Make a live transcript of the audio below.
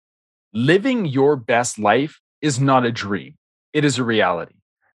Living your best life is not a dream. It is a reality.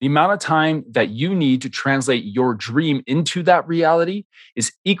 The amount of time that you need to translate your dream into that reality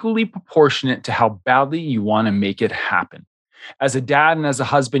is equally proportionate to how badly you want to make it happen. As a dad and as a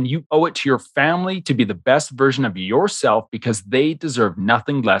husband, you owe it to your family to be the best version of yourself because they deserve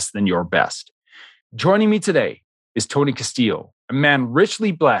nothing less than your best. Joining me today is Tony Castillo, a man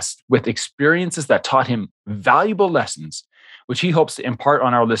richly blessed with experiences that taught him valuable lessons, which he hopes to impart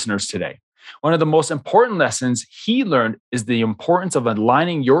on our listeners today. One of the most important lessons he learned is the importance of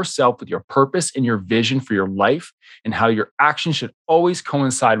aligning yourself with your purpose and your vision for your life and how your actions should always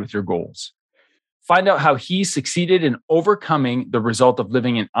coincide with your goals. Find out how he succeeded in overcoming the result of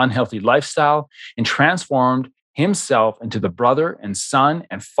living an unhealthy lifestyle and transformed himself into the brother and son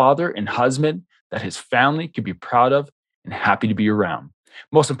and father and husband that his family could be proud of and happy to be around.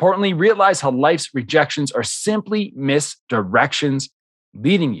 Most importantly, realize how life's rejections are simply misdirections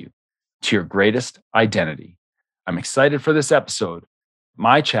leading you to your greatest identity. I'm excited for this episode.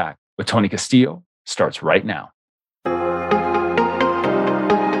 My chat with Tony Castillo starts right now.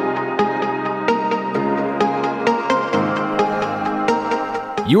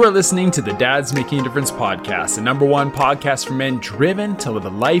 You are listening to the Dads Making a Difference podcast, the number one podcast for men driven to live a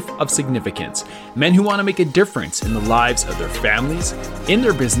life of significance. Men who want to make a difference in the lives of their families, in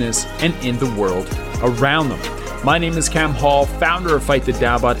their business, and in the world around them. My name is Cam Hall, founder of Fight the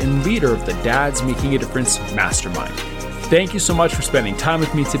Dabbot and leader of the Dads Making a Difference Mastermind. Thank you so much for spending time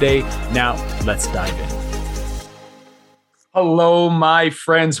with me today. Now, let's dive in. Hello, my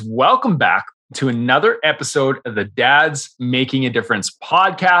friends. Welcome back to another episode of the Dads Making a Difference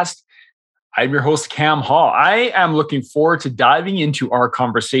podcast. I'm your host, Cam Hall. I am looking forward to diving into our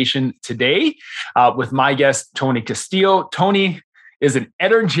conversation today with my guest, Tony Castillo. Tony is an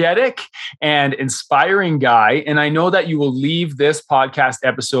energetic and inspiring guy, and I know that you will leave this podcast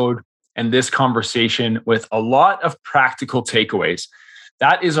episode and this conversation with a lot of practical takeaways.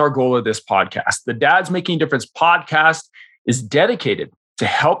 That is our goal of this podcast. The Dads Making a Difference podcast is dedicated to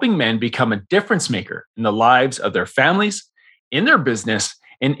helping men become a difference maker in the lives of their families, in their business,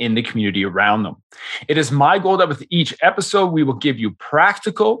 and in the community around them. It is my goal that with each episode, we will give you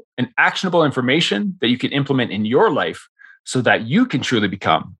practical and actionable information that you can implement in your life so that you can truly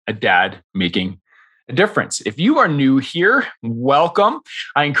become a dad making a difference. If you are new here, welcome.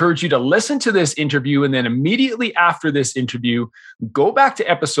 I encourage you to listen to this interview, and then immediately after this interview, go back to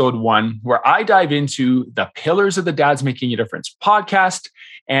episode 1, where I dive into the pillars of the Dads Making a Difference podcast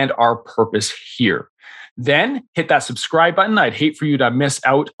and our purpose here. Then hit that subscribe button. I'd hate for you to miss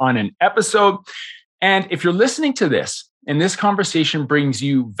out on an episode. And if you're listening to this and this conversation brings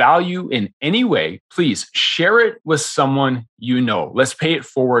you value in any way, please share it with someone you know. Let's pay it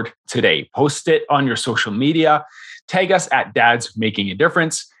forward today. Post it on your social media. Tag us at Dads Making a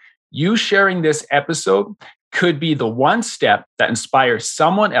Difference. You sharing this episode could be the one step that inspires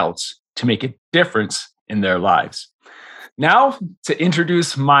someone else to make a difference in their lives. Now, to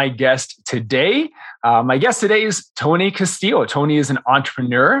introduce my guest today. My guest today is Tony Castillo. Tony is an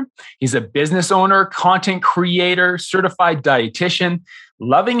entrepreneur. He's a business owner, content creator, certified dietitian,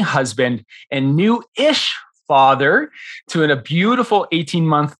 loving husband, and new-ish father to a beautiful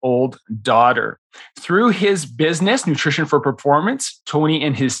 18-month-old daughter. Through his business, Nutrition for Performance, Tony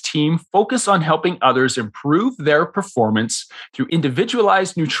and his team focus on helping others improve their performance through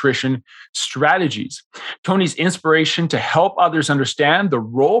individualized nutrition strategies. Tony's inspiration to help others understand the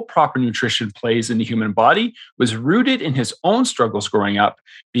role proper nutrition plays in the human body was rooted in his own struggles growing up,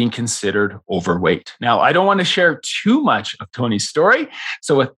 being considered overweight. Now, I don't want to share too much of Tony's story,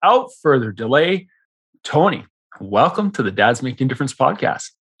 so without further delay, Tony, welcome to the Dads Making a Difference podcast.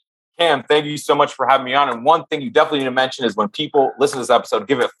 Cam, thank you so much for having me on. And one thing you definitely need to mention is when people listen to this episode,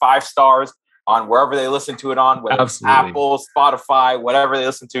 give it 5 stars on wherever they listen to it on, whether it's Apple, Spotify, whatever they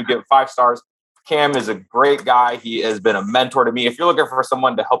listen to, give it 5 stars. Cam is a great guy. He has been a mentor to me. If you're looking for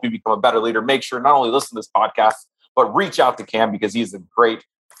someone to help you become a better leader, make sure not only listen to this podcast, but reach out to Cam because he's a great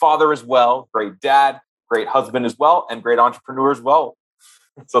father as well, great dad, great husband as well, and great entrepreneur as well.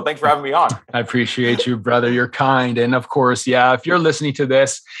 So thanks for having me on. I appreciate you, brother. You're kind. And of course, if you're listening to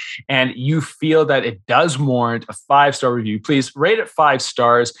this and you feel that it does warrant a 5-star review, please rate it 5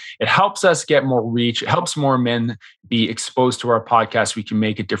 stars. It helps us get more reach. It helps more men be exposed to our podcast. We can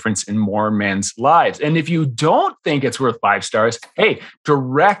make a difference in more men's lives. And if you don't think it's worth 5 stars, hey,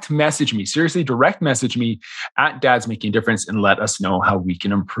 direct message me. Seriously, direct message me at Dads Making a Difference and let us know how we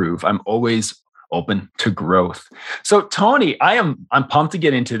can improve. I'm always open to growth. So Tony, I'm pumped to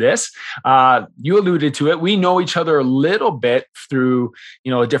get into this. You alluded to it. We know each other a little bit through,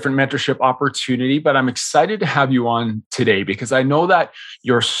 a different mentorship opportunity, but I'm excited to have you on today because I know that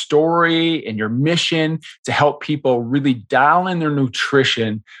your story and your mission to help people really dial in their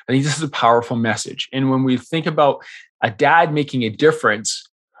nutrition, I think this is a powerful message. And when we think about a dad making a difference,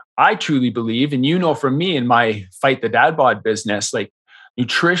 I truly believe, and from me in my Fight the Dad Bod business, like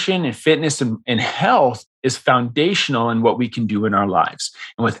nutrition and fitness and health is foundational in what we can do in our lives.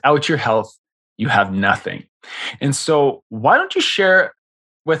 And without your health, you have nothing. And so why don't you share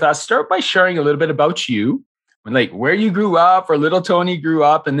with us, start by sharing a little bit about you, like where you grew up or little Tony grew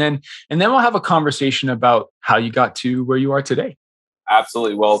up, and then we'll have a conversation about how you got to where you are today.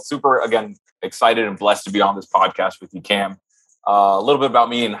 Absolutely. Well, super, again, excited and blessed to be on this podcast with you, Cam. A little bit about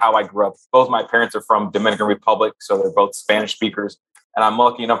me and how I grew up. Both my parents are from Dominican Republic, so they're both Spanish speakers. And I'm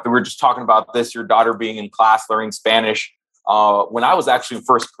lucky enough that we were just talking about this, your daughter being in class learning Spanish. When I was actually in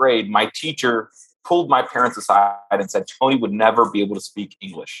first grade, my teacher pulled my parents aside and said, Tony would never be able to speak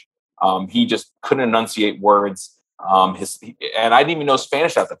English. He just couldn't enunciate words. And I didn't even know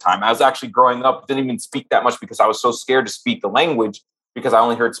Spanish at the time. I was actually growing up, didn't even speak that much because I was so scared to speak the language because I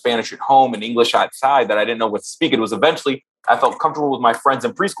only heard Spanish at home and English outside that I didn't know what to speak. It was eventually, I felt comfortable with my friends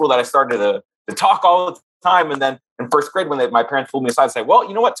in preschool that I started to talk all the time. And then in first grade, when my parents pulled me aside and said, well,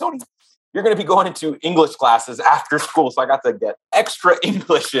 you know what, Tony, you're going to be going into English classes after school. So I got to get extra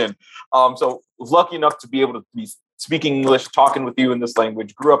English in. So lucky enough to be able to be speaking English, talking with you in this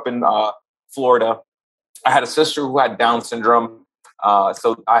language. Grew up in Florida. I had a sister who had Down syndrome.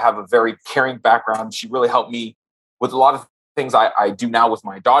 So I have a very caring background. She really helped me with a lot of things I do now with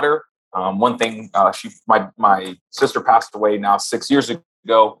my daughter. One thing, my sister passed away now 6 years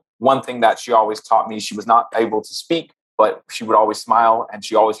ago. One thing that she always taught me, she was not able to speak, but she would always smile and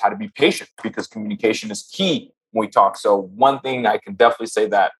she always had to be patient because communication is key when we talk. So one thing I can definitely say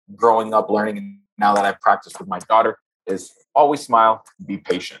that growing up, learning, and now that I practice with my daughter is always smile, be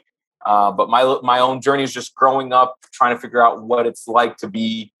patient. But my own journey is just growing up, trying to figure out what it's like to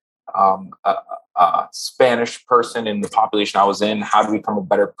be a Spanish person in the population I was in, how to become a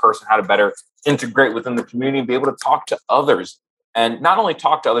better person, how to better integrate within the community and be able to talk to others. And not only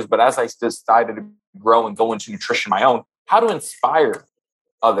talk to others, but as I decided to grow and go into nutrition my own, how to inspire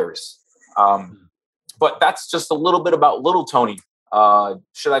others. But that's just a little bit about little Tony.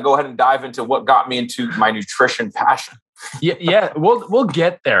 Should I go ahead and dive into what got me into my nutrition passion? Yeah, we'll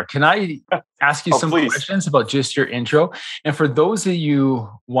get there. Can I ask you some questions about just your intro? And for those of you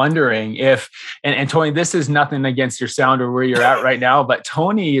wondering if, and Tony, this is nothing against your sound or where you're at right now, but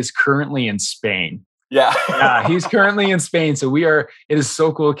Tony is currently in Spain. Yeah, he's currently in Spain. So it is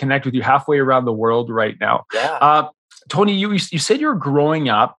so cool to connect with you halfway around the world right now. Yeah. Tony, you said you were growing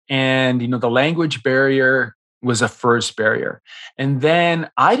up and, the language barrier was a first barrier. And then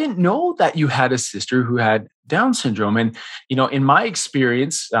I didn't know that you had a sister who had Down syndrome. And, in my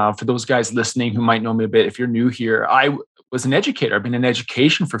experience, for those guys listening who might know me a bit, if you're new here, I was an educator. I've been in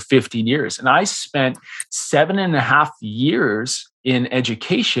education for 15 years. And I spent 7.5 years in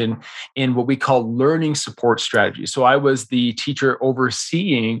education in what we call learning support strategies. So I was the teacher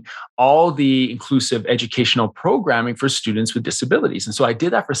overseeing all the inclusive educational programming for students with disabilities. And so I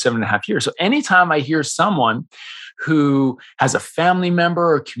did that for 7.5 years. So anytime I hear someone who has a family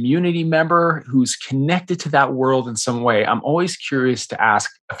member or community member who's connected to that world in some way, I'm always curious to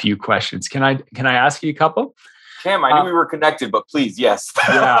ask a few questions. Can I ask you a couple? Cam, I knew we were connected, but please, yes.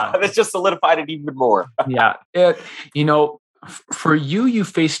 Yeah. That's just solidified it even more. Yeah. For you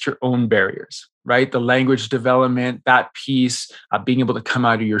faced your own barriers, right? The language development, that piece, being able to come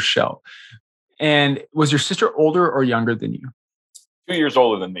out of your shell. And was your sister older or younger than you? 2 years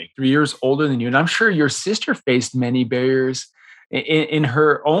older than me. 3 years older than you. And I'm sure your sister faced many barriers in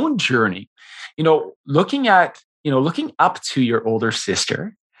her own journey. Looking up to your older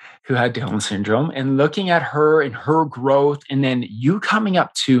sister who had Down syndrome and looking at her and her growth, and then you coming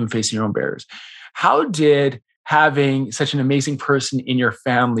up to and facing your own barriers. How did having such an amazing person in your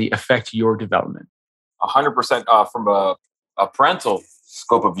family affect your development? 100% from a parental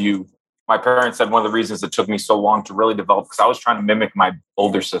scope of view. My parents said one of the reasons it took me so long to really develop because I was trying to mimic my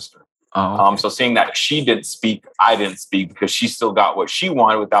older sister. Oh, okay. So seeing that she didn't speak, I didn't speak because she still got what she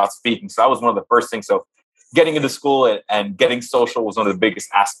wanted without speaking. So that was one of the first things. So getting into school and getting social was one of the biggest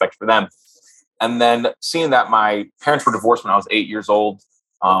aspects for them. And then seeing that my parents were divorced when I was 8 years old,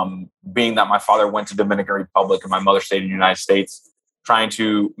 being that my father went to Dominican Republic and my mother stayed in the United States, trying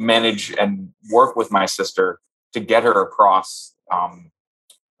to manage and work with my sister to get her across on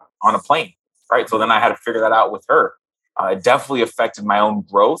a plane, right? So then I had to figure that out with her. It definitely affected my own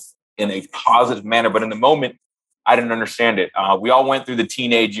growth in a positive manner. But in the moment, I didn't understand it. We all went through the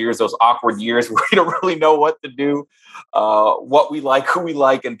teenage years, those awkward years where we don't really know what to do, what we like, who we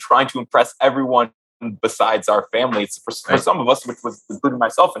like, and trying to impress everyone besides our family. It's for some of us, which was including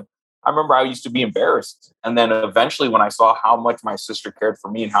myself. And I remember I used to be embarrassed. And then eventually when I saw how much my sister cared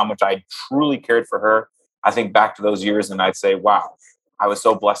for me and how much I truly cared for her, I think back to those years and I'd say, wow, I was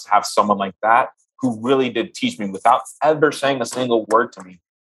so blessed to have someone like that who really did teach me without ever saying a single word to me,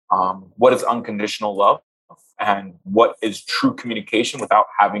 what is unconditional love and what is true communication without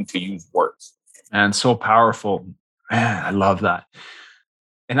having to use words. And so powerful. Man, I love that.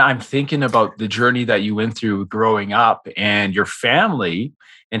 And I'm thinking about the journey that you went through growing up and your family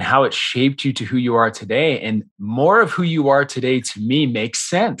and how it shaped you to who you are today. And more of who you are today to me makes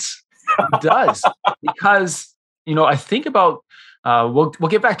sense. It does. Because, I think about, we'll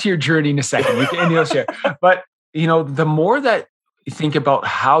get back to your journey in a second. You'll share. But, the more that you think about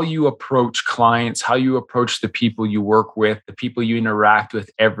how you approach clients, how you approach the people you work with, the people you interact with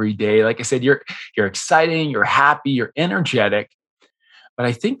every day. Like I said, you're exciting, you're happy, you're energetic. But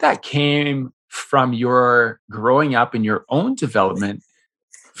I think that came from your growing up and your own development,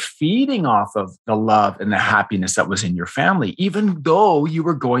 feeding off of the love and the happiness that was in your family, even though you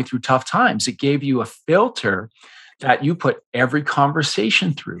were going through tough times. It gave you a filter that you put every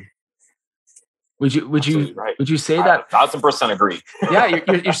conversation through. Would you right. Would you say that? 1,000% agree. Yeah,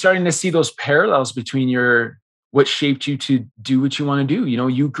 you're starting to see those parallels between what shaped you to do what you want to do.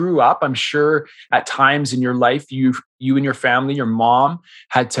 You grew up, I'm sure at times in your life, you and your family, your mom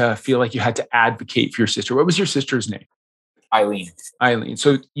had to feel like you had to advocate for your sister. What was your sister's name? Eileen.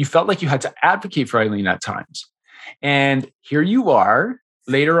 So you felt like you had to advocate for Eileen at times. And here you are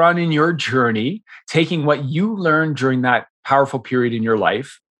later on in your journey, taking what you learned during that powerful period in your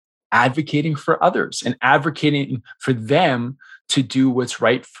life, advocating for others and advocating for them to do what's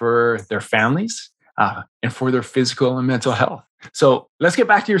right for their families and for their physical and mental health. So let's get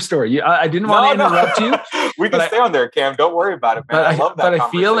back to your story. I didn't want to interrupt you. We can stay on there, Cam. Don't worry about it, man. I love that. But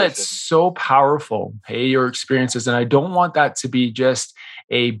I feel it's so powerful. Hey, your experiences. And I don't want that to be just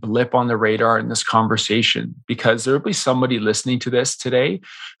a blip on the radar in this conversation, because there'll be somebody listening to this today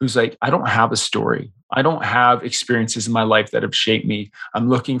who's like, I don't have a story. I don't have experiences in my life that have shaped me. I'm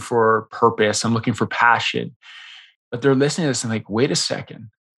looking for purpose. I'm looking for passion. But they're listening to this and like, wait a second.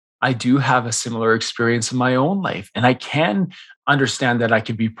 I do have a similar experience in my own life, and I can understand that I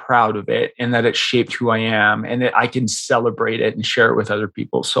can be proud of it and that it shaped who I am and that I can celebrate it and share it with other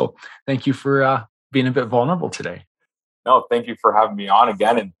people. So thank you for being a bit vulnerable today. No, thank you for having me on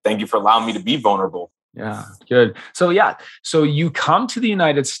again. And thank you for allowing me to be vulnerable. Yeah, good. So you come to the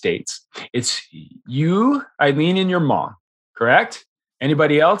United States. It's you, Eileen, and your mom, correct?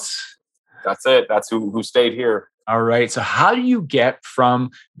 Anybody else? That's it. That's who stayed here. All right. So how do you get from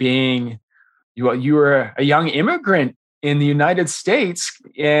being, you were a young immigrant in the United States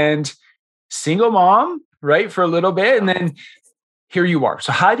and single mom, right, for a little bit, and then here you are.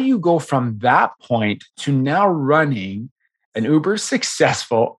 So how do you go from that point to now running an uber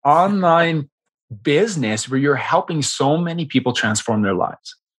successful online business where you're helping so many people transform their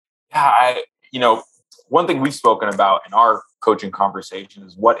lives? Yeah, one thing we've spoken about in our coaching conversation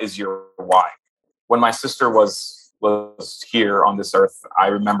is, what is your why? When my sister was here on this earth, I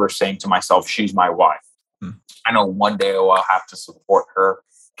remember saying to myself, she's my why. I know one day I'll have to support her,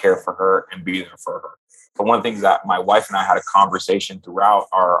 care for her, and be there for her. But one of the things that my wife and I had a conversation throughout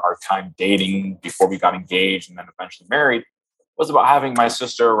our time dating before we got engaged and then eventually married was about having my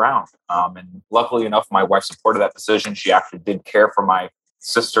sister around. And luckily enough, my wife supported that decision. She actually did care for my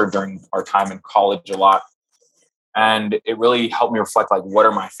sister during our time in college a lot. And it really helped me reflect, like, what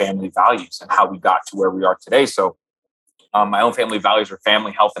are my family values and how we got to where we are today. So my own family values are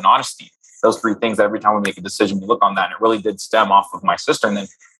family, health, and honesty. Those three things, every time we make a decision, we look on that. And it really did stem off of my sister. And then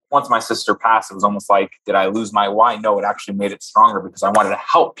once my sister passed, it was almost like, did I lose my why? No, it actually made it stronger because I wanted to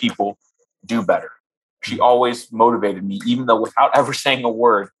help people do better. She always motivated me, even though without ever saying a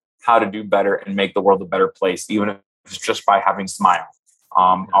word, how to do better and make the world a better place, even if it's just by having a smile.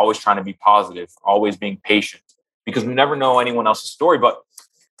 Always trying to be positive, always being patient, because we never know anyone else's story. But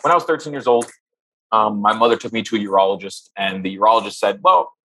when I was 13 years old, my mother took me to a urologist, and the urologist said,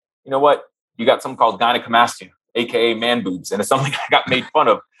 well, you know what? You got something called gynecomastia, aka man boobs. And it's something I got made fun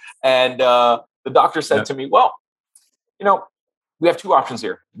of. And the doctor said to me, well, we have two options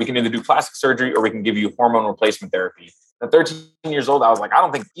here. We can either do plastic surgery or we can give you hormone replacement therapy. At 13 years old, I was like, I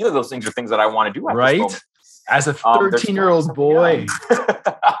don't think either of those things are things that I want to do at this moment. As a 13-year-old boy.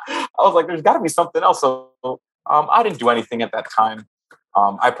 I was like, there's got to be something else. So I didn't do anything at that time.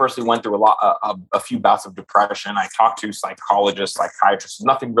 I personally went through a few bouts of depression. I talked to psychologists, psychiatrists.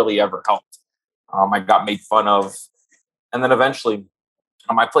 Nothing really ever helped. I got made fun of. And then eventually,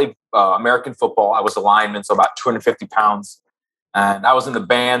 I played American football. I was a lineman, so about 250 pounds. And I was in the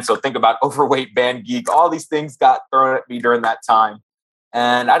band. So think about overweight band geek. All these things got thrown at me during that time.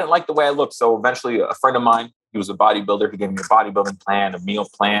 And I didn't like the way I looked. So eventually a friend of mine, he was a bodybuilder. He gave me a bodybuilding plan, a meal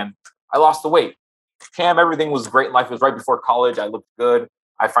plan. I lost the weight. Cam, everything was great in life. It was right before college. I looked good.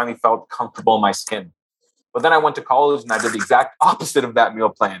 I finally felt comfortable in my skin. But then I went to college and I did the exact opposite of that meal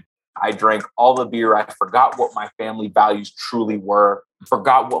plan. I drank all the beer. I forgot what my family values truly were,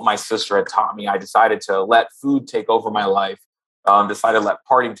 forgot what my sister had taught me. I decided to let food take over my life, decided to let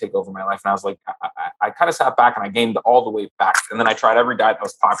partying take over my life. And I was like, I kind of sat back and I gained all the weight back. And then I tried every diet that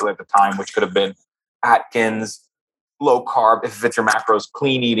was popular at the time, which could have been Atkins, low carb, if it's your macros,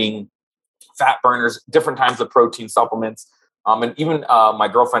 clean eating, fat burners, different types of protein supplements. And even my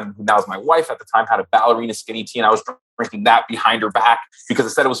girlfriend, who now is my wife at the time, had a ballerina skinny tea, and I was drinking that behind her back because it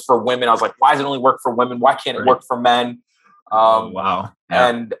said it was for women. I was like, why does it only work for women? Why can't it work for men? Wow. Yeah.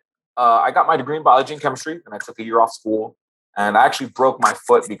 And I got my degree in biology and chemistry, and I took a year off school. And I actually broke my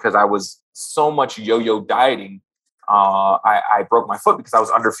foot because I was so much yo-yo dieting. I broke my foot because I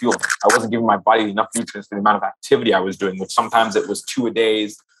was underfueled. I wasn't giving my body enough nutrients for the amount of activity I was doing, which sometimes it was 2 a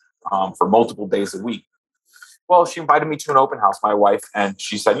days for multiple days a week. Well, she invited me to an open house, my wife, and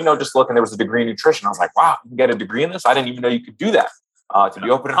she said, just look, and there was a degree in nutrition. I was like, wow, you can get a degree in this? I didn't even know you could do that. To be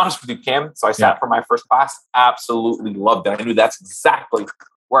open and honest with you, Cam. So I sat for my first class, absolutely loved it. I knew that's exactly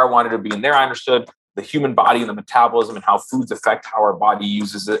where I wanted to be. And there I understood the human body and the metabolism and how foods affect how our body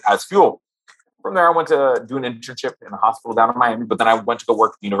uses it as fuel. From there, I went to do an internship in a hospital down in Miami, but then I went to go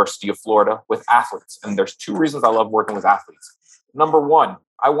work at the University of Florida with athletes. And there's 2 reasons I love working with athletes. Number one,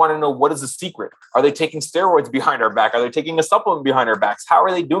 I want to know, what is the secret? Are they taking steroids behind our back? Are they taking a supplement behind our backs? How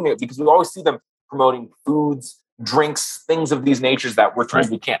are they doing it? Because we always see them promoting foods, drinks, things of these natures that we're told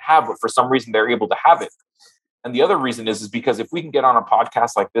we can't have, but for some reason they're able to have it. And the other reason is because if we can get on a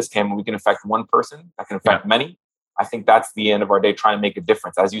podcast like this, Cam, and we can affect one person, that can affect many. I think that's the end of our day, trying to make a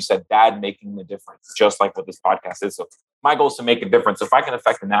difference. As you said, dad making the difference, just like what this podcast is. So my goal is to make a difference. If I can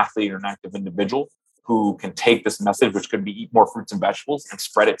affect an athlete or an active individual who can take this message, which could be eat more fruits and vegetables, and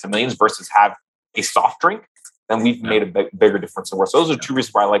spread it to millions versus have a soft drink, then we've made a bigger difference in the world. So those are 2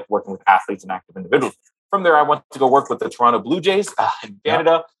 reasons why I like working with athletes and active individuals. From there, I went to go work with the Toronto Blue Jays in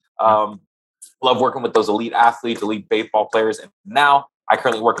Canada. Love working with those elite athletes, elite baseball players. And now I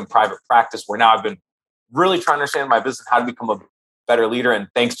currently work in private practice, where now I've been really trying to understand my business, how to become a better leader. And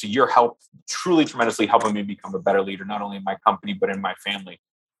thanks to your help, truly tremendously helping me become a better leader, not only in my company, but in my family.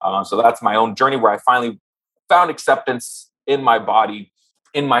 So that's my own journey, where I finally found acceptance in my body,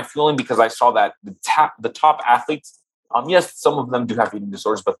 in my fueling, because I saw that the top athletes, yes, some of them do have eating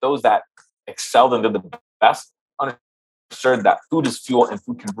disorders, but those that excelled and did the best understood that food is fuel, and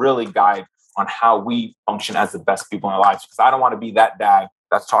food can really guide on how we function as the best people in our lives. Because I don't want to be that dad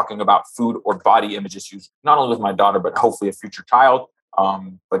that's talking about food or body image issues, not only with my daughter, but hopefully a future child,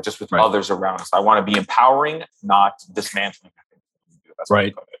 but just with others around us. I want to be empowering, not dismantling.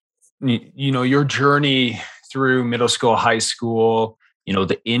 Right. Your journey through middle school, high school,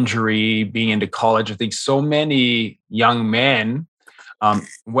 the injury, being into college. I think so many young men,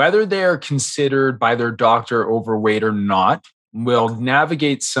 whether they're considered by their doctor overweight or not, will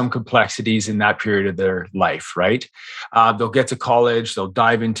navigate some complexities in that period of their life, right? They'll get to college, they'll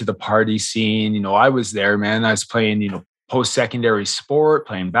dive into the party scene. I was there, man. I was playing, post-secondary sport,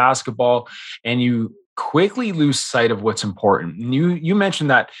 playing basketball, and you quickly lose sight of what's important. And you mentioned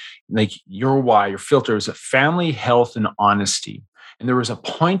that, like, your why, your filter is family, health, and honesty. And there was a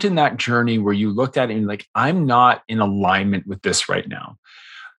point in that journey where you looked at it and like, I'm not in alignment with this right now.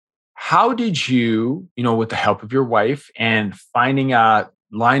 How did you, with the help of your wife and finding a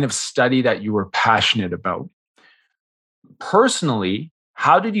line of study that you were passionate about, personally,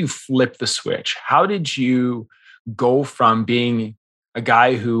 how did you flip the switch? How did you go from being a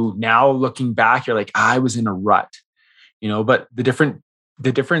guy who, now looking back, you're like, I was in a rut, but the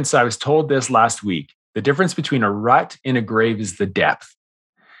difference, I was told this last week, the difference between a rut and a grave is the depth.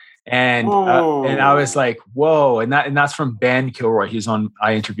 And I was like, whoa. And that's from Ben Kilroy.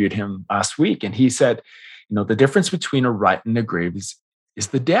 I interviewed him last week, and he said, the difference between a rut and a grave is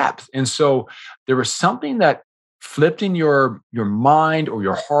the depth. And so there was something that flipped in your mind or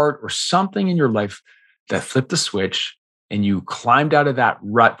your heart, or something in your life that flipped the switch, and you climbed out of that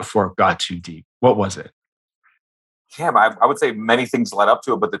rut before it got too deep. What was it? Cam, I would say many things led up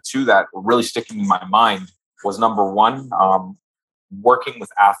to it, but the 2 that were really sticking in my mind was, number one, working with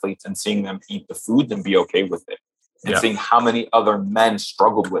athletes and seeing them eat the food and be okay with it. and seeing how many other men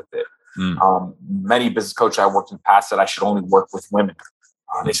struggled with it. Many business coaches I worked in the past said I should only work with women.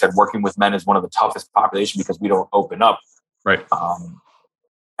 They said working with men is one of the toughest population because we don't open up. Right.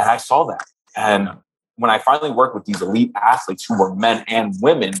 And I saw that. And when I finally worked with these elite athletes who were men and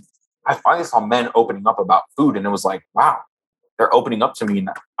women, I finally saw men opening up about food. And it was like, wow, they're opening up to me. And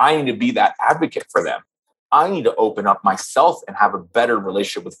I need to be that advocate for them. I need to open up myself and have a better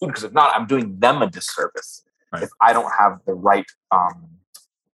relationship with food. Because if not, I'm doing them a disservice if I don't have the right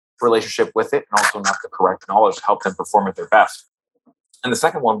relationship with it and also not the correct knowledge to help them perform at their best. And the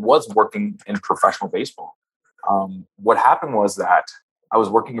second one was working in professional baseball. What happened was that I was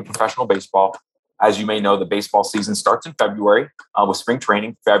working in professional baseball. As you may know, the baseball season starts in February with spring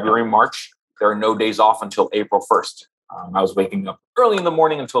training, February, March. There are no days off until April 1st. I was waking up early in the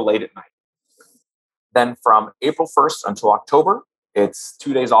morning until late at night. Then from April 1st until October, it's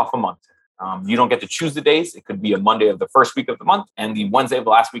 2 days off a month. You don't get to choose the days. It could be a Monday of the first week of the month and the Wednesday of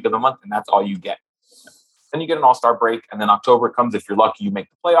the last week of the month, and that's all you get. Then you get an all-star break, and then October comes. If you're lucky, you make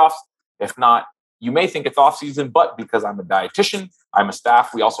the playoffs. If not, you may think it's off-season, but because I'm a dietitian, I'm a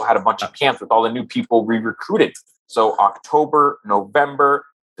staff, we also had a bunch of camps with all the new people we recruited. So October, November,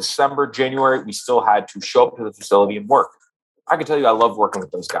 December, January, we still had to show up to the facility and work. I can tell you I love working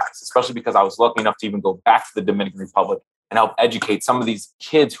with those guys, especially because I was lucky enough to even go back to the Dominican Republic and help educate some of these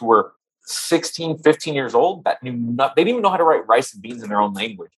kids who were 16, 15 years old that knew not, they didn't even know how to write rice and beans in their own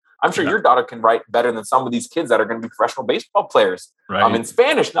language. I'm sure your daughter can write better than some of these kids that are going to be professional baseball players in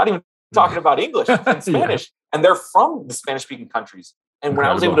Spanish, not even talking about English, in Spanish. And they're from the Spanish-speaking countries. And when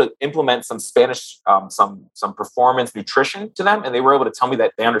I was able to implement some Spanish, some performance nutrition to them, and they were able to tell me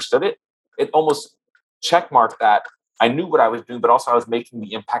that they understood it, it almost checkmarked that I knew what I was doing, but also I was making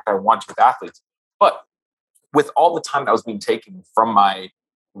the impact I wanted with athletes. But with all the time that was being taken from my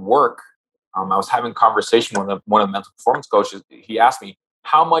work, I was having a conversation with one of the mental performance coaches. He asked me,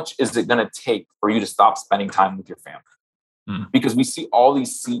 how much is it going to take for you to stop spending time with your family? Because we see all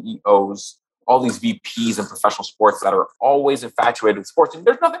these CEOs, all these VPs in professional sports that are always infatuated with sports. And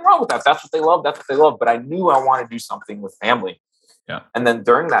there's nothing wrong with that. That's what they love. That's what they love. But I knew I wanted to do something with family. Yeah. And then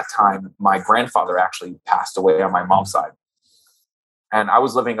during that time, my grandfather actually passed away on my mom's side. And I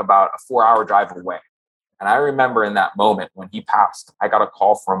was living about a 4-hour drive away. And I remember in that moment when he passed, I got a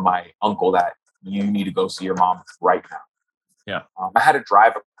call from my uncle that you need to go see your mom right now. Yeah. I had to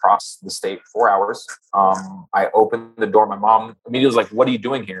drive across the state 4 hours. I opened the door. My mom immediately was like, what are you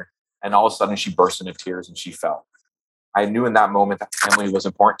doing here? And all of a sudden she burst into tears and she fell. I knew in that moment that family was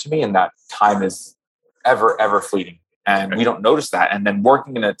important to me and that time is ever, ever fleeting. And we don't notice that. And then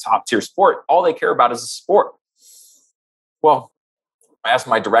working in a top tier sport, all they care about is the sport. Well, I asked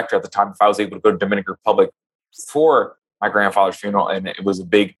my director at the time if I was able to go to Dominican Republic for my grandfather's funeral. And it was a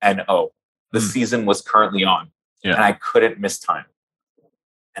big NO. The season was currently on. Yeah. And I couldn't miss time.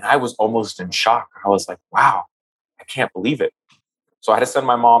 And I was almost in shock. I was like, wow, I can't believe it. So I had to send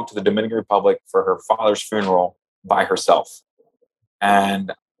my mom to the Dominican Republic for her father's funeral by herself.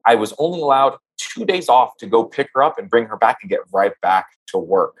 And I was only allowed 2 days off to go pick her up and bring her back and get right back to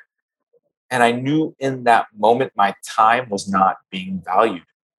work. And I knew in that moment, my time was not being valued.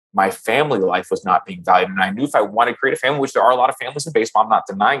 My family life was not being valued. And I knew if I wanted to create a family, which there are a lot of families in baseball, I'm not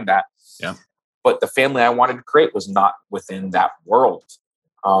denying that. Yeah. But the family I wanted to create was not within that world.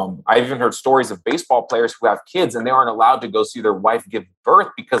 I've even heard stories of baseball players who have kids and they aren't allowed to go see their wife give birth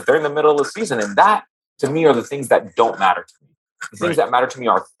because they're in the middle of the season. And that, to me, are the things that don't matter to me. The things that matter to me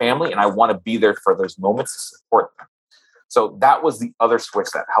are family, and I want to be there for those moments to support them. So that was the other switch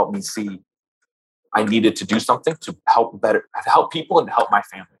that helped me see I needed to do something to help people and help my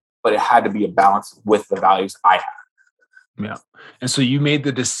family. But it had to be a balance with the values I had. Yeah. And so you made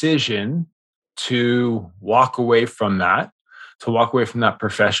the decision to walk away from that,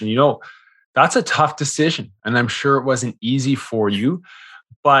 profession. You know, that's a tough decision. And I'm sure it wasn't easy for you,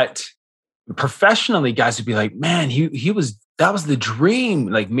 but professionally, guys would be like, man, that was the dream,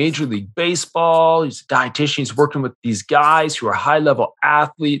 like Major League Baseball. He's a dietitian. He's working with these guys who are high-level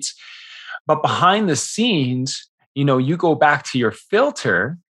athletes. But behind the scenes, you know, you go back to your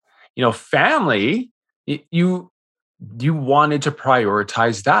filter, you know, family, you wanted to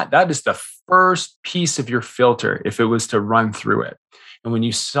prioritize that. That is the first piece of your filter if it was to run through it. And when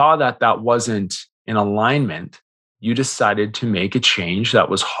you saw that that wasn't in alignment, you decided to make a change that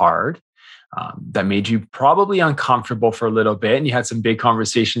was hard, that made you probably uncomfortable for a little bit. And you had some big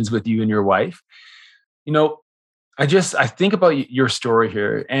conversations with you and your wife. You know, I think about your story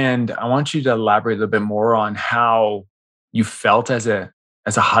here, and I want you to elaborate a little bit more on how you felt as a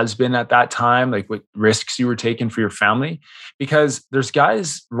husband at that time, like what risks you were taking for your family, because there's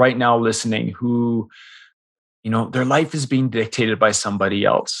guys right now listening who their life is being dictated by somebody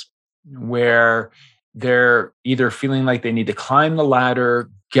else, where they're either feeling like they need to climb the ladder,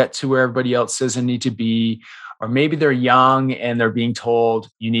 get to where everybody else says they need to be, or maybe they're young and they're being told,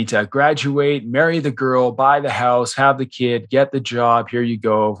 you need to graduate, marry the girl, buy the house, have the kid, get the job, here you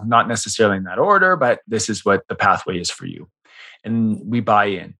go. Not necessarily in that order, but this is what the pathway is for you. And we buy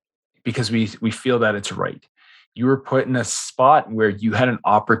in because we feel that it's right. You were put in a spot where you had an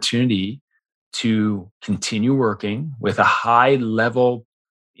opportunity to continue working with a high level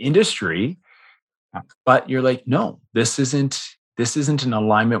industry, but you're like, no, this isn't in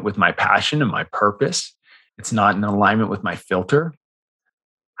alignment with my passion and my purpose. It's not in alignment with my filter.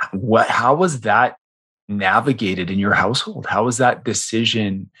 How was that navigated in your household? How was that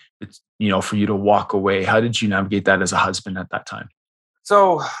decision, for you to walk away? How did you navigate that as a husband at that time?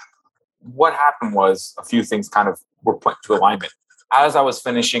 So what happened was a few things kind of were put into alignment. As I was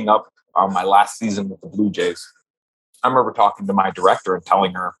finishing up my last season with the Blue Jays, I remember talking to my director and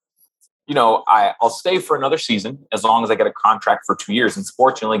telling her, I'll stay for another season as long as I get a contract for 2 years. In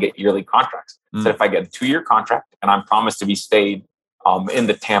sports, you only get yearly contracts. So if I get a 2-year contract and I'm promised to be stayed in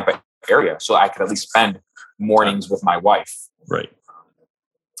the Tampa area, so I could at least spend mornings with my wife. Right.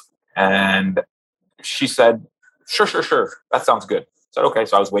 And she said, sure. That sounds good. I said, okay.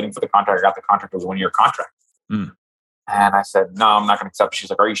 So I was waiting for the contract. I got the contract. It was a 1-year contract. And I said, no, I'm not going to accept it. She's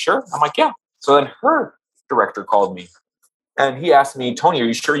like, are you sure? I'm like, yeah. So then her director called me and he asked me, Tony, are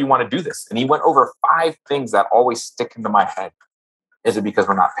you sure you want to do this? And he went over 5 things that always stick into my head. Is it because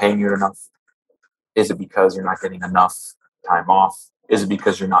we're not paying you enough? Is it because you're not getting enough time off? Is it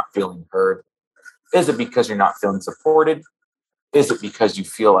because you're not feeling heard? Is it because you're not feeling supported? Is it because you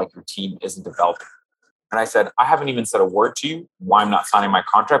feel like your team isn't developing? And I said, I haven't even said a word to you why I'm not signing my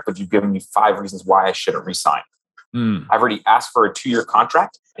contract, but you've given me 5 reasons why I shouldn't resign. I've already asked for a 2-year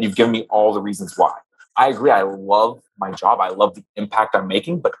contract and you've given me all the reasons why. I agree. I love my job. I love the impact I'm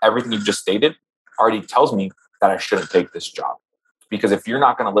making, but everything you've just stated already tells me that I shouldn't take this job. Because if you're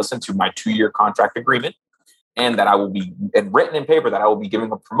not going to listen to my 2-year contract agreement and that I will be written in paper that I will be giving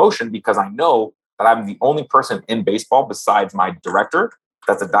a promotion because I know that I'm the only person in baseball besides my director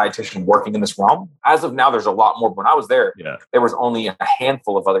that's a dietitian working in this realm. As of now, there's a lot more. When I was there, there was only a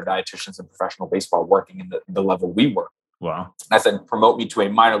handful of other dietitians in professional baseball working in the level we were. Wow. And I said, promote me to a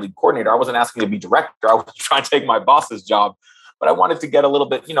minor league coordinator. I wasn't asking to be director. I was trying to take my boss's job, but I wanted to get a little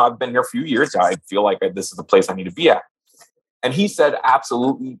bit, I've been here a few years. I feel like this is the place I need to be at. And he said,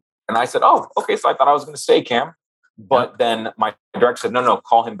 absolutely. And I said, oh, okay. So I thought I was going to stay, Cam. But then my director said, no,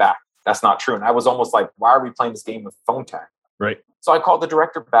 call him back. That's not true. And I was almost like, why are we playing this game of phone tag? Right. So I called the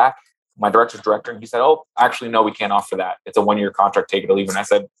director back, my director's director, and he said, oh, actually, no, we can't offer that. It's a 1-year contract, take it or leave it. And I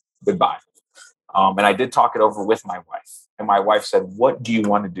said, goodbye. And I did talk it over with my wife. And my wife said, what do you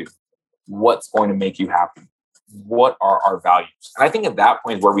want to do? What's going to make you happy? What are our values? And I think at that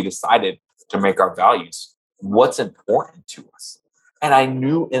point is where we decided to make our values what's important to us. And I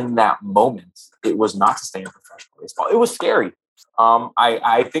knew in that moment it was not to stay in professional baseball. It was scary.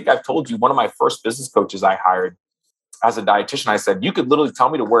 I think I've told you, one of my first business coaches I hired as a dietitian, I said, you could literally tell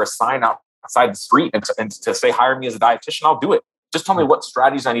me to wear a sign outside the street and to say, hire me as a dietitian, I'll do it. Just tell me what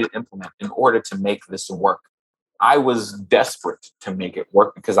strategies I need to implement in order to make this work. I was desperate to make it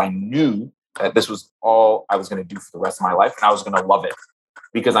work because I knew that this was all I was going to do for the rest of my life. And I was going to love it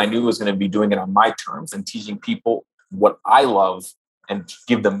because I knew I was going to be doing it on my terms and teaching people what I love and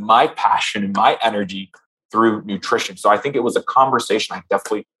give them my passion and my energy through nutrition. So I think it was a conversation I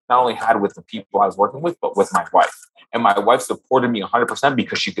definitely not only had with the people I was working with, but with my wife. And my wife supported me 100%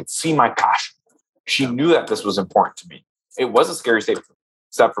 because she could see my passion. She knew that this was important to me. It was a scary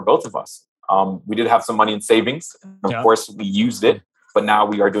step for both of us. We did have some money in savings. Of course, we used it, but now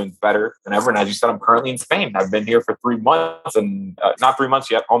we are doing better than ever. And as you said, I'm currently in Spain. I've been here for 3 months and not 3 months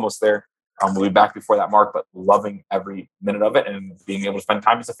yet, almost there. We'll be back before that mark, but loving every minute of it and being able to spend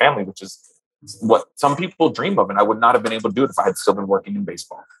time as a family, which is what some people dream of. And I would not have been able to do it if I had still been working in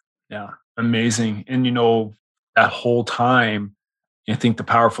baseball. Yeah. Amazing. And, that whole time, I think the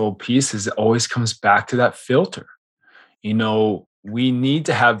powerful piece is it always comes back to that filter. We need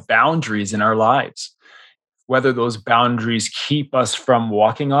to have boundaries in our lives, whether those boundaries keep us from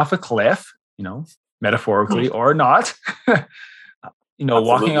walking off a cliff, metaphorically or not,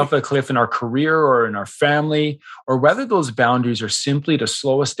 walking off a cliff in our career or in our family, or whether those boundaries are simply to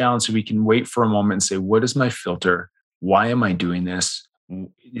slow us down so we can wait for a moment and say, what is my filter? Why am I doing this?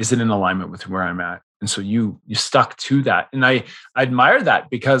 Is it in alignment with where I'm at? And so you stuck to that. And I admire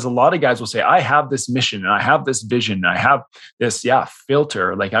that because a lot of guys will say, I have this mission and I have this vision. And I have this,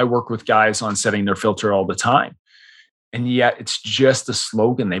 filter. Like I work with guys on setting their filter all the time. And yet it's just a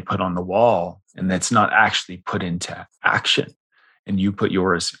slogan they put on the wall, and that's not actually put into action. And you put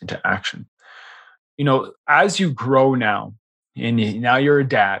yours into action. As you grow now, and now you're a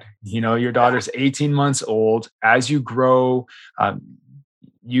dad, your daughter's 18 months old. As you grow,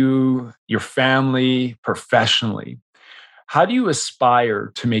 your family, professionally, how do you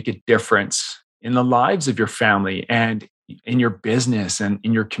aspire to make a difference in the lives of your family and in your business and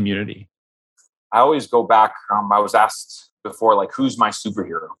in your community? I always go back. I was asked before, like, who's my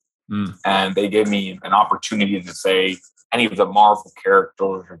superhero? And they gave me an opportunity to say any of the Marvel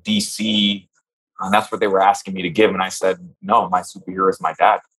characters or DC. And that's what they were asking me to give. And I said, no, my superhero is my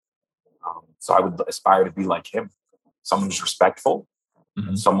dad. So I would aspire to be like him. Someone who's respectful,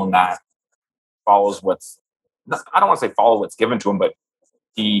 someone that follows I don't want to say follow what's given to him, but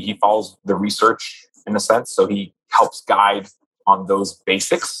he follows the research in a sense. So he helps guide on those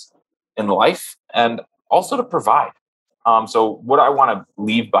basics in life and also to provide. So what I want to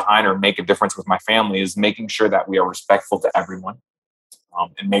leave behind or make a difference with my family is making sure that we are respectful to everyone,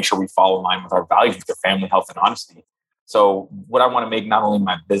 and make sure we follow in line with our values, with their family, health, and honesty. So what I want to make not only in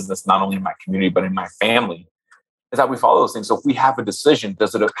my business, not only in my community, but in my family is that we follow those things. So if we have a decision,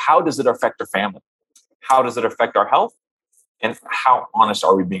 how does it affect our family? How does it affect our health? And how honest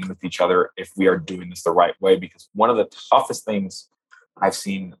are we being with each other if we are doing this the right way? Because one of the toughest things I've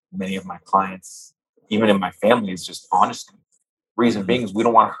seen many of my clients, even in my family, is just honesty. Reason being is we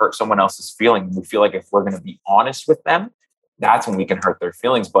don't want to hurt someone else's feelings. We feel like if we're going to be honest with them, that's when we can hurt their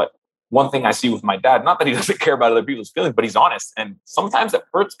feelings. But one thing I see with my dad, not that he doesn't care about other people's feelings, but he's honest. And sometimes it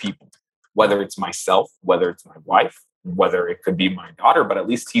hurts people, whether it's myself, whether it's my wife, whether it could be my daughter, but at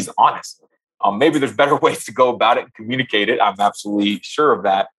least he's honest. Maybe there's better ways to go about it and communicate it. I'm absolutely sure of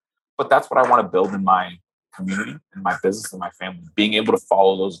that. But that's what I want to build in my community, in my business, and my family, being able to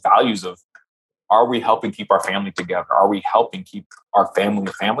follow those values of, are we helping keep our family together? Are we helping keep our family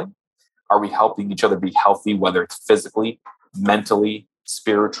a family? Are we helping each other be healthy, whether it's physically, mentally,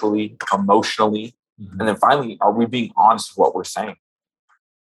 spiritually, emotionally? And then finally, are we being honest with what we're saying?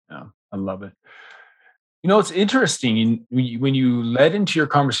 Yeah, I love it. It's interesting when you led into your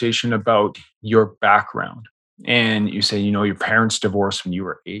conversation about your background and you say, your parents divorced when you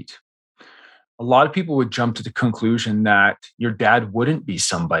were 8. A lot of people would jump to the conclusion that your dad wouldn't be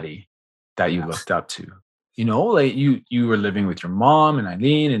somebody that you looked up to. Like you were living with your mom and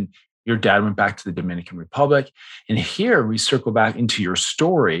Eileen, and your dad went back to the Dominican Republic. And here we circle back into your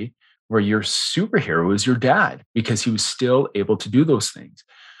story where your superhero is your dad because he was still able to do those things.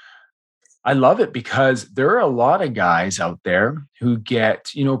 I love it because there are a lot of guys out there who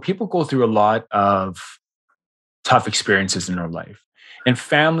get, people go through a lot of tough experiences in their life, and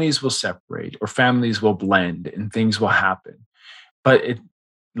families will separate or families will blend and things will happen. But a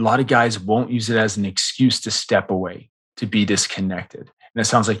lot of guys won't use it as an excuse to step away, to be disconnected. And it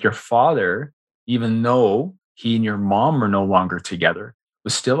sounds like your father, even though he and your mom are no longer together,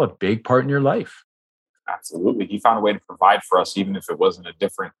 was still a big part in your life. Absolutely. He found a way to provide for us, even if it was in a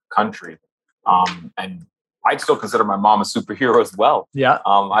different country. And I'd still consider my mom a superhero as well. Yeah.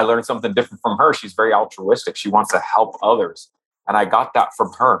 I learned something different from her. She's very altruistic. She wants to help others. And I got that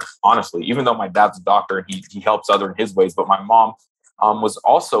from her, honestly, even though my dad's a doctor and he helps others in his ways. But my mom was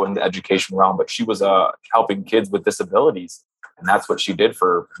also in the education realm, but she was helping kids with disabilities. And that's what she did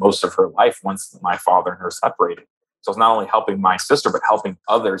for most of her life once my father and her separated. So it's not only helping my sister, but helping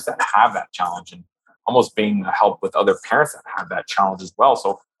others that have that challenge and almost being a help with other parents that have that challenge as well.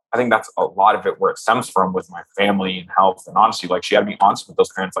 So I think that's a lot of it where it stems from with my family and health and honesty. Like, she had to be honest with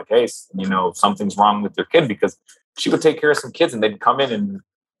those parents, like, hey, something's wrong with your kid, because she would take care of some kids and they'd come in and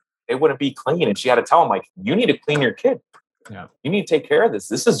they wouldn't be clean. And she had to tell them, like, you need to clean your kid. Yeah. You need to take care of this.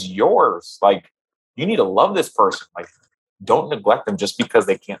 This is yours. Like, you need to love this person. Like, don't neglect them just because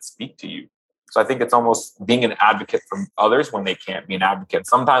they can't speak to you. So I think it's almost being an advocate for others when they can't be an advocate.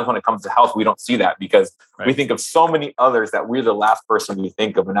 Sometimes when it comes to health, we don't see that because we think of so many others that we're the last person we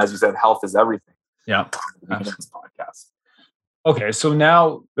think of. And as you said, health is everything. Yeah. Even in this podcast. Okay, so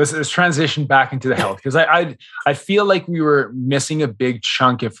now let's transition back into the health, because I feel like we were missing a big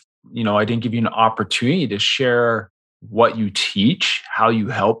chunk if I didn't give you an opportunity to share what you teach, how you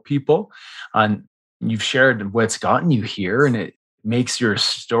help people, and you've shared what's gotten you here, and it makes your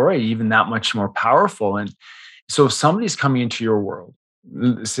story even that much more powerful. And so if somebody's coming into your world,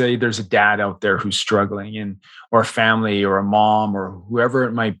 say there's a dad out there who's struggling, or a family or a mom or whoever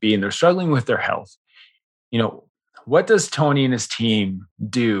it might be, and they're struggling with their health, what does Tony and his team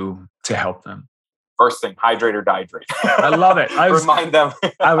do to help them? First thing, hydrate or dihydrate. I love it. Remind them.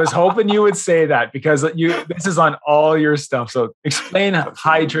 I was hoping you would say that because this is on all your stuff. So explain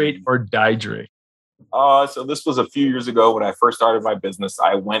hydrate or dihydrate. So this was a few years ago when I first started my business.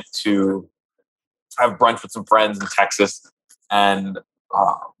 I went to have brunch with some friends in Texas, and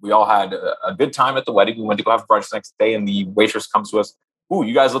we all had a good time at the wedding. We went to go have brunch the next day, and the waitress comes to us. "Ooh,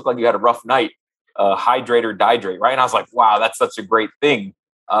 you guys look like you had a rough night. Hydrate or dihydrate," right? And I was like, "Wow, that's such a great thing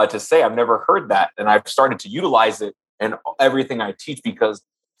to say. I've never heard that," and I've started to utilize it in everything I teach, because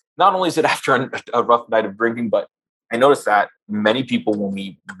not only is it after a rough night of drinking, but I noticed that many people, when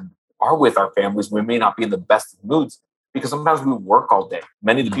we are with our families, we may not be in the best of moods because sometimes we work all day.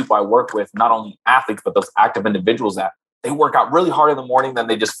 Many of the people I work with, not only athletes, but those active individuals that they work out really hard in the morning, then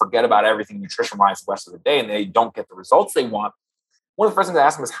they just forget about everything nutrition-wise the rest of the day, and they don't get the results they want. One of the first things I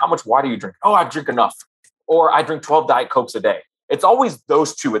ask them is, "How much water do you drink?" "Oh, I drink enough." Or, "I drink 12 Diet Cokes a day." It's always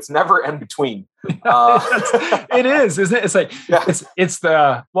those two. It's never in between. It is, isn't it? It's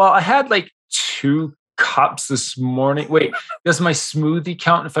like, I had like 2 cups this morning. Wait, does my smoothie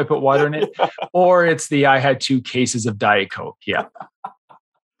count if I put water in it? Or I had 2 cases of Diet Coke. Yeah.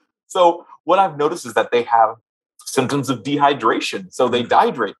 So what I've noticed is that they have symptoms of dehydration. So they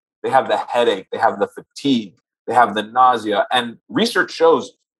dehydrate. They have the headache. They have the fatigue. They have the nausea. And research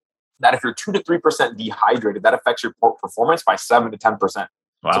shows that if you're 2 to 3% dehydrated, that affects your performance by 7 to 10%.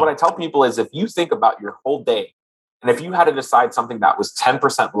 Wow. So what I tell people is, if you think about your whole day, and if you had to decide something that was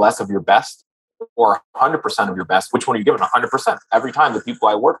 10% less of your best or 100% of your best, which one are you giving 100%? Every time, the people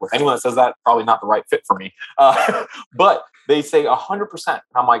I work with, anyone that says that, probably not the right fit for me. But they say 100%. And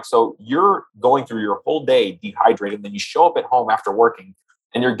I'm like, so you're going through your whole day dehydrated, and then you show up at home after working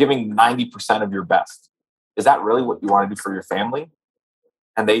and you're giving 90% of your best. Is that really what you want to do for your family?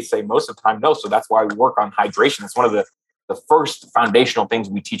 And they say most of the time, no. So that's why we work on hydration. It's one of the first foundational things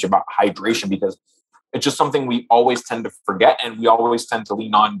we teach about hydration, because it's just something we always tend to forget. And we always tend to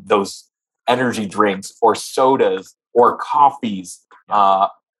lean on those energy drinks or sodas or coffees,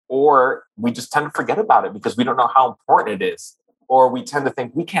 or we just tend to forget about it because we don't know how important it is. Or we tend to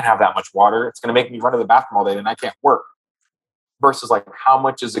think, we can't have that much water. It's going to make me run to the bathroom all day and I can't work. Versus like, how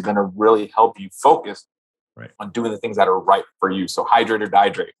much is it going to really help you focus on doing the things that are right for you? So hydrate or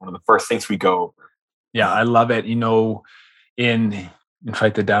dihydrate, one of the first things we go over. Yeah, I love it. In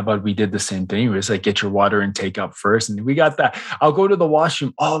fact, the Dad, we did the same thing. It was like, get your water intake up first. And we got that. I'll go to the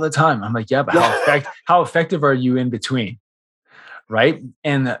washroom all the time. I'm like, yeah, but how effective are you in between? Right.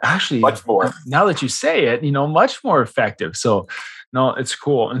 And actually, much more. Now that you say it, much more effective. So no, it's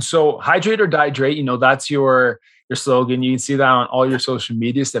cool. And so hydrate or dihydrate, that's your slogan. You can see that on all your social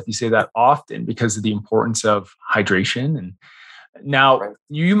media stuff. You say that often because of the importance of hydration. And now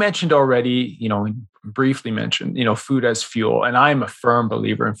you mentioned already, briefly mentioned, food as fuel. And I'm a firm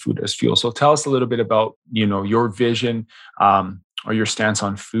believer in food as fuel. So tell us a little bit about, your vision or your stance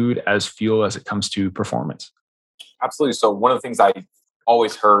on food as fuel as it comes to performance. Absolutely. So one of the things I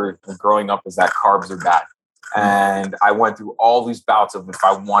always heard growing up is that carbs are bad. And I went through all these bouts of, if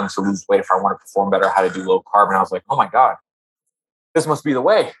I wanted to lose weight, if I want to perform better, how to do low carb. And I was like, oh my God, this must be the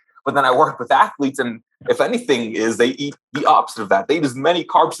way. But then I work with athletes, and if anything is, they eat the opposite of that. They eat as many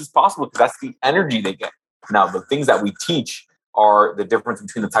carbs as possible because that's the energy they get. Now, the things that we teach are the difference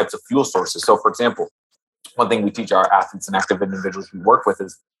between the types of fuel sources. So for example, one thing we teach our athletes and active individuals we work with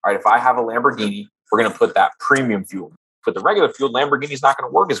is, all right, if I have a Lamborghini, we're going to put that premium fuel. Put the regular fuel, Lamborghini's not going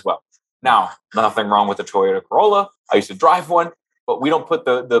to work as well. Now, nothing wrong with the Toyota Corolla. I used to drive one, but we don't put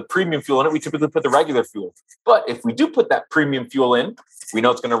the premium fuel in it. We typically put the regular fuel. But if we do put that premium fuel in, we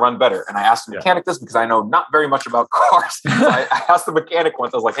know it's going to run better. And I asked the mechanic this because I know not very much about cars. So I asked the mechanic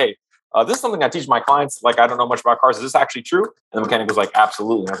once, I was like, hey, this is something I teach my clients. Like, I don't know much about cars. Is this actually true? And the mechanic was like,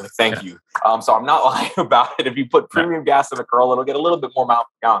 absolutely. And I was like, thank you. So I'm not lying about it. If you put premium gas in a Corolla, it'll get a little bit more mouth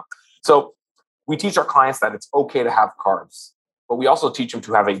down. So we teach our clients that it's okay to have carbs, but we also teach them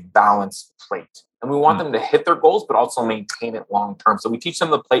to have a balanced plate. And we want them to hit their goals, but also maintain it long term. So we teach them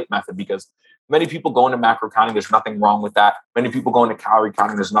the plate method, because many people go into macro counting. There's nothing wrong with that. Many people go into calorie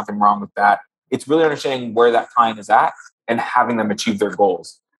counting. There's nothing wrong with that. It's really understanding where that client is at and having them achieve their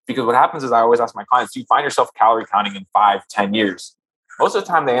goals. Because what happens is, I always ask my clients, do you find yourself calorie counting in 5-10 years? Most of the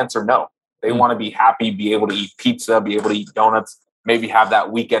time they answer no. They want to be happy, be able to eat pizza, be able to eat donuts, maybe have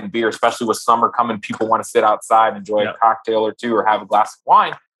that weekend beer, especially with summer coming. People want to sit outside, enjoy a cocktail or two, or have a glass of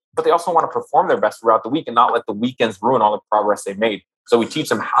wine. But they also want to perform their best throughout the week and not let the weekends ruin all the progress they made. So we teach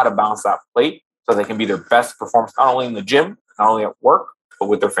them how to balance that plate so they can be their best performance, not only in the gym, not only at work, but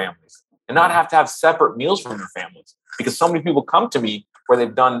with their families, and not have to have separate meals from their families. Because so many people come to me where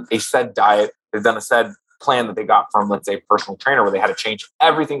they've done a said diet, they've done a said plan that they got from, let's say, a personal trainer, where they had to change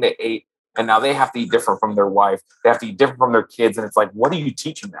everything they ate. And now they have to eat different from their wife. They have to eat different from their kids. And it's like, what are you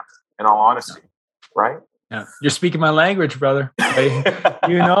teaching them, in all honesty? Right? Yeah, you're speaking my language, brother. Right?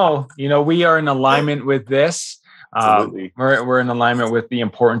 We are in alignment with this. Absolutely. We're in alignment with the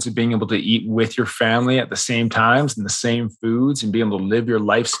importance of being able to eat with your family at the same times and the same foods and being able to live your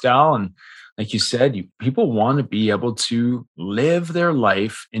lifestyle. And like you said, people want to be able to live their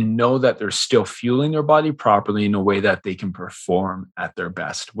life and know that they're still fueling their body properly in a way that they can perform at their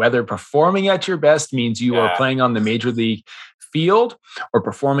best. Whether performing at your best means you are playing on the major league field, or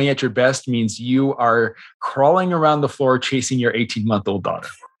performing at your best means you are crawling around the floor chasing your 18-month-old daughter,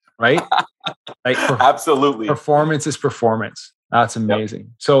 right? Like absolutely. Performance is performance. That's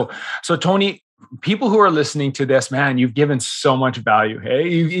amazing. Yep. So Tony, people who are listening to this, man, you've given so much value. Hey,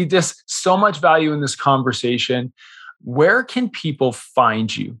 you just so much value in this conversation. Where can people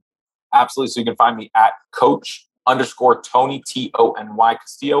find you? Absolutely. So you can find me at Coach_Tony, TONY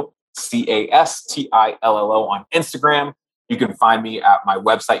Castillo, CASTILLO on Instagram. You can find me at my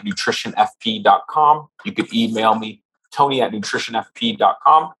website, nutritionfp.com. You can email me,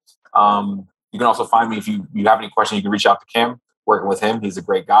 tony@nutritionfp.com. You can also find me if you have any questions, you can reach out to Kim, working with him. He's a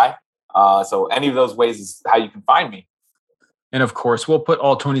great guy. So any of those ways is how you can find me. And of course, we'll put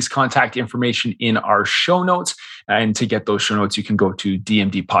all Tony's contact information in our show notes. And to get those show notes, you can go to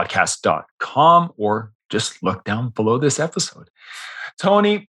dmdpodcast.com or just look down below this episode.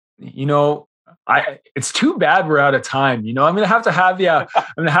 Tony, it's too bad we're out of time. I'm going to have you. I'm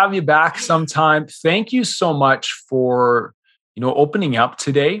going to have you back sometime. Thank you so much for opening up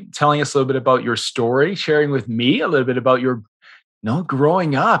today, telling us a little bit about your story, sharing with me a little bit about your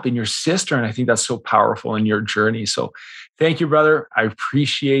growing up and your sister. And I think that's so powerful in your journey. So thank you, brother. I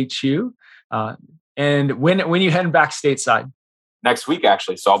appreciate you. And when you heading back stateside? Next week,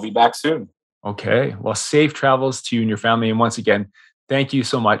 actually. So I'll be back soon. Okay. Well, safe travels to you and your family. And once again, thank you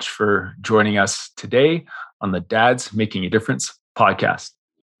so much for joining us today on the Dads Making a Difference podcast.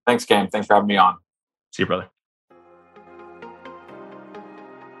 Thanks, Cam. Thanks for having me on. See you, brother.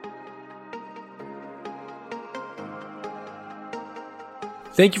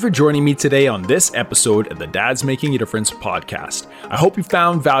 Thank you for joining me today on this episode of the Dads Making a Difference podcast. I hope you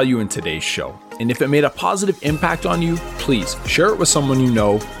found value in today's show. And if it made a positive impact on you, please share it with someone you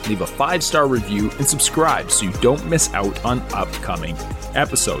know, leave a 5-star review, and subscribe so you don't miss out on upcoming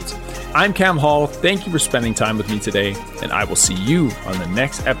episodes. I'm Cam Hall. Thank you for spending time with me today, and I will see you on the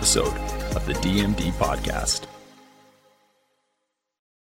next episode of the DMD podcast.